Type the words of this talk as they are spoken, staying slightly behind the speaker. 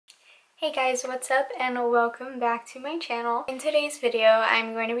Hey guys, what's up and welcome back to my channel. In today's video,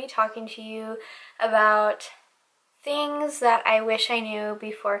 I'm going to be talking to you about things that I wish I knew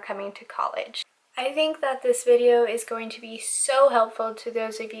before coming to college. I think that this video is going to be so helpful to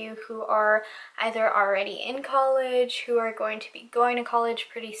those of you who are either already in college, who are going to be going to college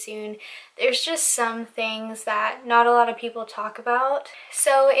pretty soon. There's just some things that not a lot of people talk about.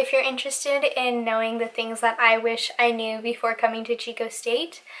 So if you're interested in knowing the things that I wish I knew before coming to Chico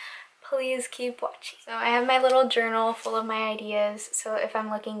State, please keep watching. So I have my little journal full of my ideas, so if I'm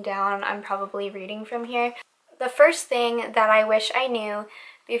looking down, I'm probably reading from here. The first thing that I wish I knew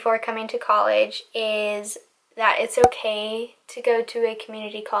before coming to college is that it's okay to go to a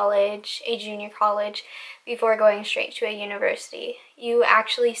community college, a junior college, before going straight to a university. You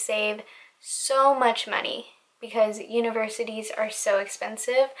actually save so much money because universities are so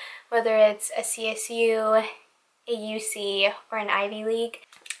expensive, whether it's a CSU, a UC, or an Ivy League.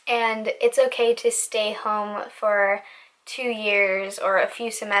 And it's okay to stay home for 2 years or a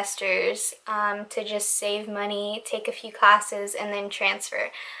few semesters to just save money, take a few classes, and then transfer.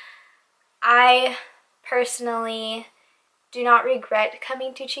 I personally do not regret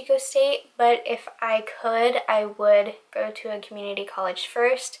coming to Chico State, but if I could, I would go to a community college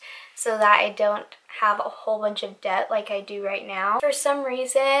first so that I don't have a whole bunch of debt like I do right now. For some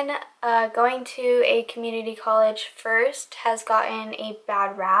reason, going to a community college first has gotten a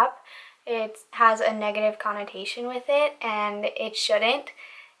bad rap. It has a negative connotation with it, and it shouldn't.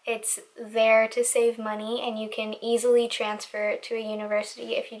 It's there to save money, and you can easily transfer to a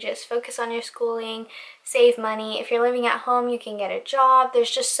university if you just focus on your schooling, save money. If you're living at home, you can get a job. There's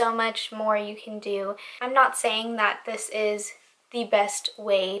just so much more you can do. I'm not saying that this is the best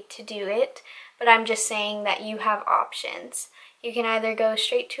way to do it, but I'm just saying that you have options. You can either go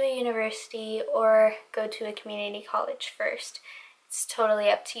straight to a university or go to a community college first. It's totally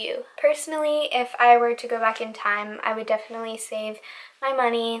up to you. Personally, if I were to go back in time, I would definitely save my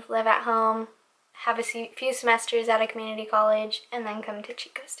money, live at home, have a few semesters at a community college, and then come to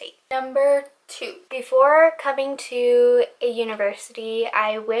Chico State. Number 2. Before coming to a university,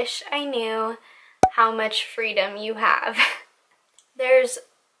 I wish I knew how much freedom you have. There's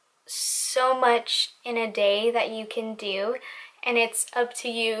so much in a day that you can do, and it's up to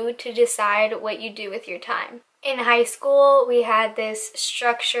you to decide what you do with your time. In high school, we had this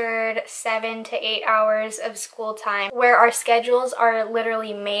structured 7 to 8 hours of school time where our schedules are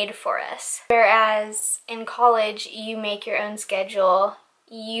literally made for us. Whereas in college, you make your own schedule.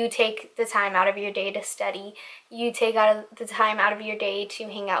 You take the time out of your day to study. You take the time out of your day to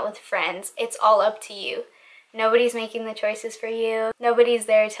hang out with friends. It's all up to you. Nobody's making the choices for you. Nobody's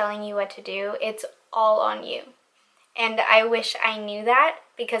there telling you what to do. It's all on you. And I wish I knew that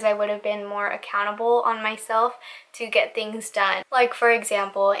because I would have been more accountable on myself to get things done. Like, for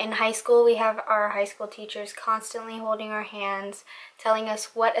example, in high school, we have our high school teachers constantly holding our hands, telling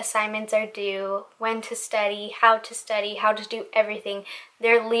us what assignments are due, when to study, how to do everything.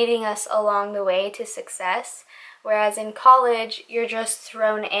 They're leading us along the way to success. Whereas in college, you're just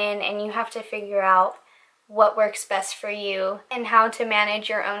thrown in and you have to figure out what works best for you and how to manage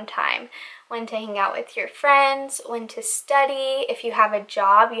your own time. When to hang out with your friends, when to study. If you have a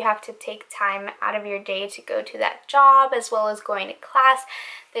job, you have to take time out of your day to go to that job as well as going to class.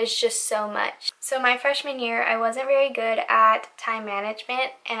 There's just so much. So my freshman year, I wasn't very good at time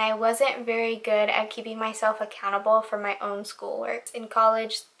management, and I wasn't very good at keeping myself accountable for my own schoolwork. In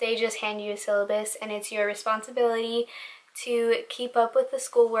college, they just hand you a syllabus and it's your responsibility to keep up with the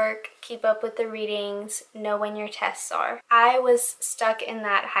schoolwork, keep up with the readings, know when your tests are. I was stuck in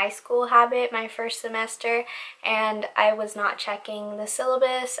that high school habit my first semester, and I was not checking the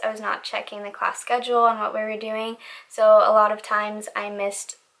syllabus, I was not checking the class schedule and what we were doing, so a lot of times I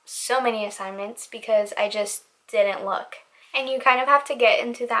missed so many assignments because I just didn't look. And you kind of have to get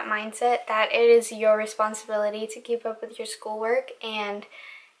into that mindset that it is your responsibility to keep up with your schoolwork, and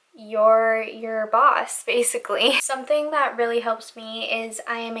you're your boss, basically. Something that really helps me is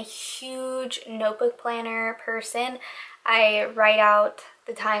I am a huge notebook planner person. I write out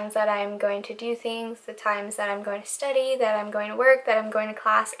the times that I'm going to do things, the times that I'm going to study, that I'm going to work, that I'm going to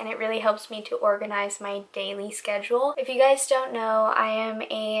class, and it really helps me to organize my daily schedule. If you guys don't know, I am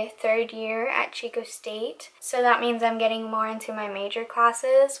a 3rd year at Chico State, so that means I'm getting more into my major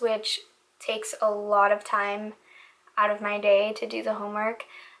classes, which takes a lot of time out of my day to do the homework,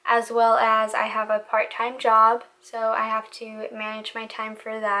 as well as I have a part-time job, so I have to manage my time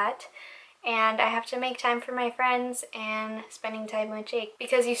for that. and I have to make time for my friends and spending time with Jake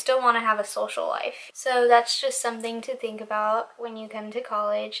because you still want to have a social life. So that's just something to think about when you come to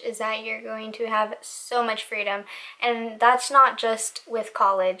college, is that you're going to have so much freedom. And that's not just with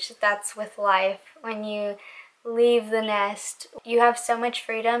college, that's with life. When you leave the nest, you have so much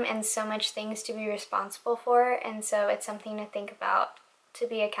freedom and so much things to be responsible for, and so it's something to think about, to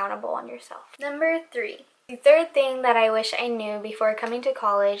be accountable on yourself. Number 3. The third thing that I wish I knew before coming to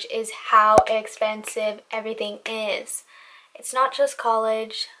college is how expensive everything is. It's not just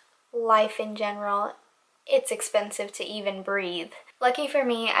college, life in general. It's expensive to even breathe. Lucky for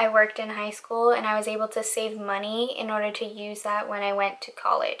me, I worked in high school and I was able to save money in order to use that when I went to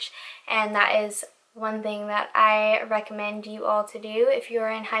college. And that is one thing that I recommend you all to do if you're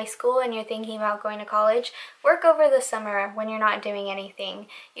in high school and you're thinking about going to college. Work over the summer when you're not doing anything.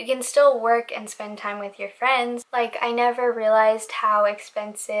 You can still work and spend time with your friends. Like, I never realized how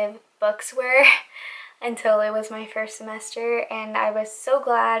expensive books were until it was my first semester, and I was so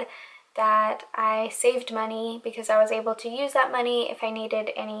glad that I saved money because I was able to use that money if I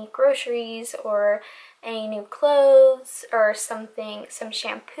needed any groceries or any new clothes or something, some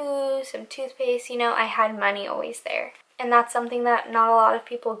shampoo, some toothpaste. You know, I had money always there. And that's something that not a lot of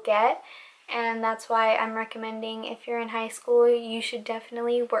people get, and that's why I'm recommending, if you're in high school, you should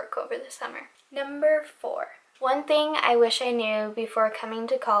definitely work over the summer. Number 4. One thing I wish I knew before coming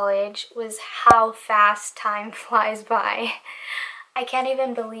to college was how fast time flies by. I can't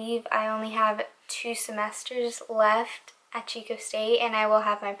even believe I only have 2 semesters left at Chico State and I will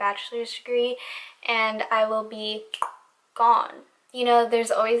have my bachelor's degree and I will be gone. You know, there's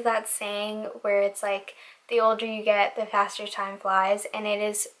always that saying where it's like, the older you get, the faster time flies, and it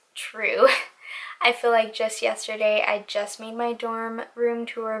is true. I feel like just yesterday I just made my dorm room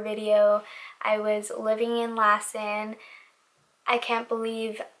tour video. I was living in Lassen. I can't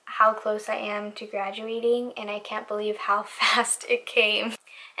believe how close I am to graduating, and I can't believe how fast it came.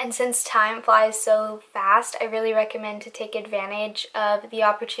 And since time flies so fast, I really recommend to take advantage of the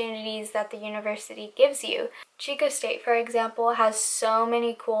opportunities that the university gives you. Chico State, for example, has so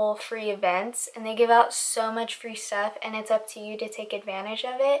many cool free events, and they give out so much free stuff, and it's up to you to take advantage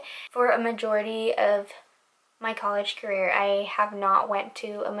of it. For a majority of my college career, I have not went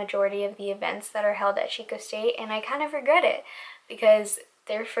to a majority of the events that are held at Chico State, and I kind of regret it because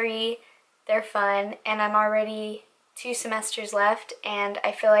they're free, they're fun, and I'm already 2 semesters left, and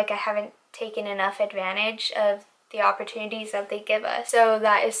I feel like I haven't taken enough advantage of the opportunities that they give us. So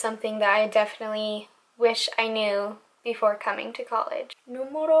that is something that I definitely wish I knew before coming to college.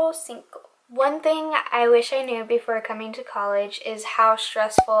 Numero 5. One thing I wish I knew before coming to college is how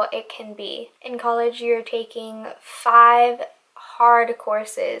stressful it can be. In college, you're taking 5 hard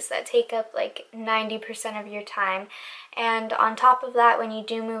courses that take up like 90% of your time, and on top of that, when you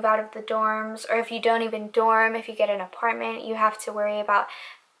do move out of the dorms, or if you don't even dorm, if you get an apartment, you have to worry about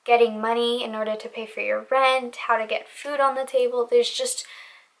getting money in order to pay for your rent, how to get food on the table. There's just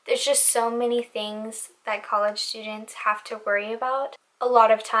so many things that college students have to worry about. A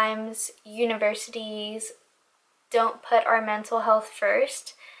lot of times universities don't put our mental health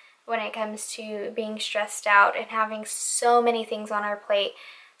first when it comes to being stressed out and having so many things on our plate.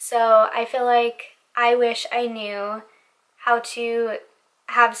 So I feel like I wish I knew how to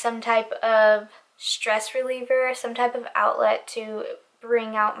have some type of stress reliever, some type of outlet to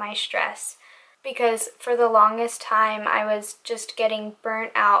bring out my stress. Because for the longest time, I was just getting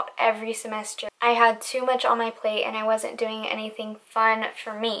burnt out every semester. I had too much on my plate and I wasn't doing anything fun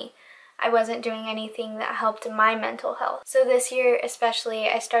for me. I wasn't doing anything that helped my mental health. So this year especially,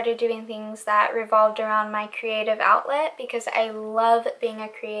 I started doing things that revolved around my creative outlet because I love being a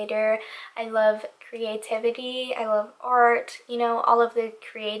creator. I love creativity. I love art, you know, all of the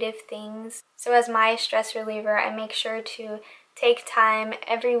creative things. So as my stress reliever, I make sure to take time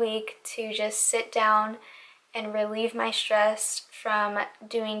every week to just sit down and relieve my stress from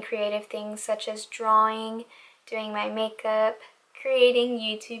doing creative things such as drawing, doing my makeup, creating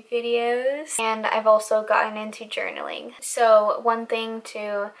YouTube videos, and I've also gotten into journaling. So one thing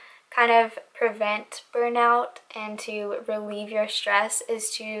to kind of prevent burnout and to relieve your stress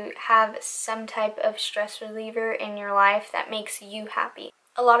is to have some type of stress reliever in your life that makes you happy.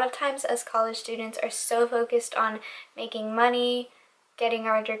 A lot of times as college students are so focused on making money, getting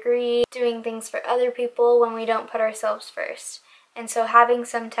our degree, doing things for other people when we don't put ourselves first. And so having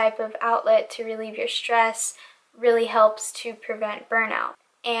some type of outlet to relieve your stress really helps to prevent burnout.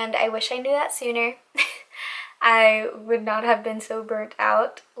 And I wish I knew that sooner. I would not have been so burnt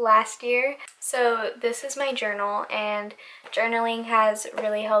out last year. So this is my journal, and journaling has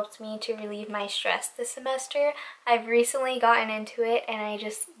really helped me to relieve my stress this semester. I've recently gotten into it and I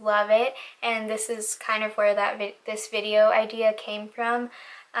just love it, and this is kind of where this video idea came from.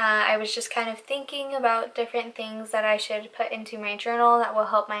 I was just kind of thinking about different things that I should put into my journal that will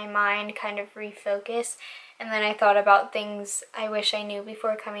help my mind kind of refocus, and then I thought about things I wish I knew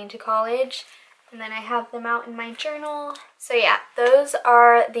before coming to college, and then I have them out in my journal. So yeah, those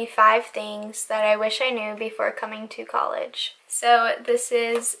are the 5 things that I wish I knew before coming to college. So this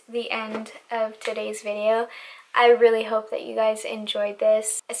is the end of today's video. I really hope that you guys enjoyed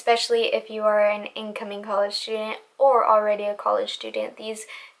this, especially if you are an incoming college student or already a college student. These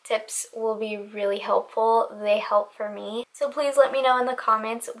tips will be really helpful. They help for me. So please let me know in the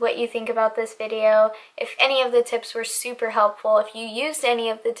comments what you think about this video. If any of the tips were super helpful, if you used any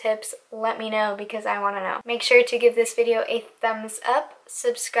of the tips, let me know because I want to know. Make sure to give this video a thumbs up,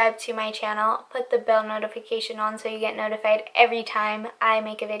 subscribe to my channel, put the bell notification on so you get notified every time I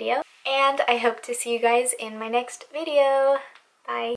make a video. And I hope to see you guys in my next video. Bye!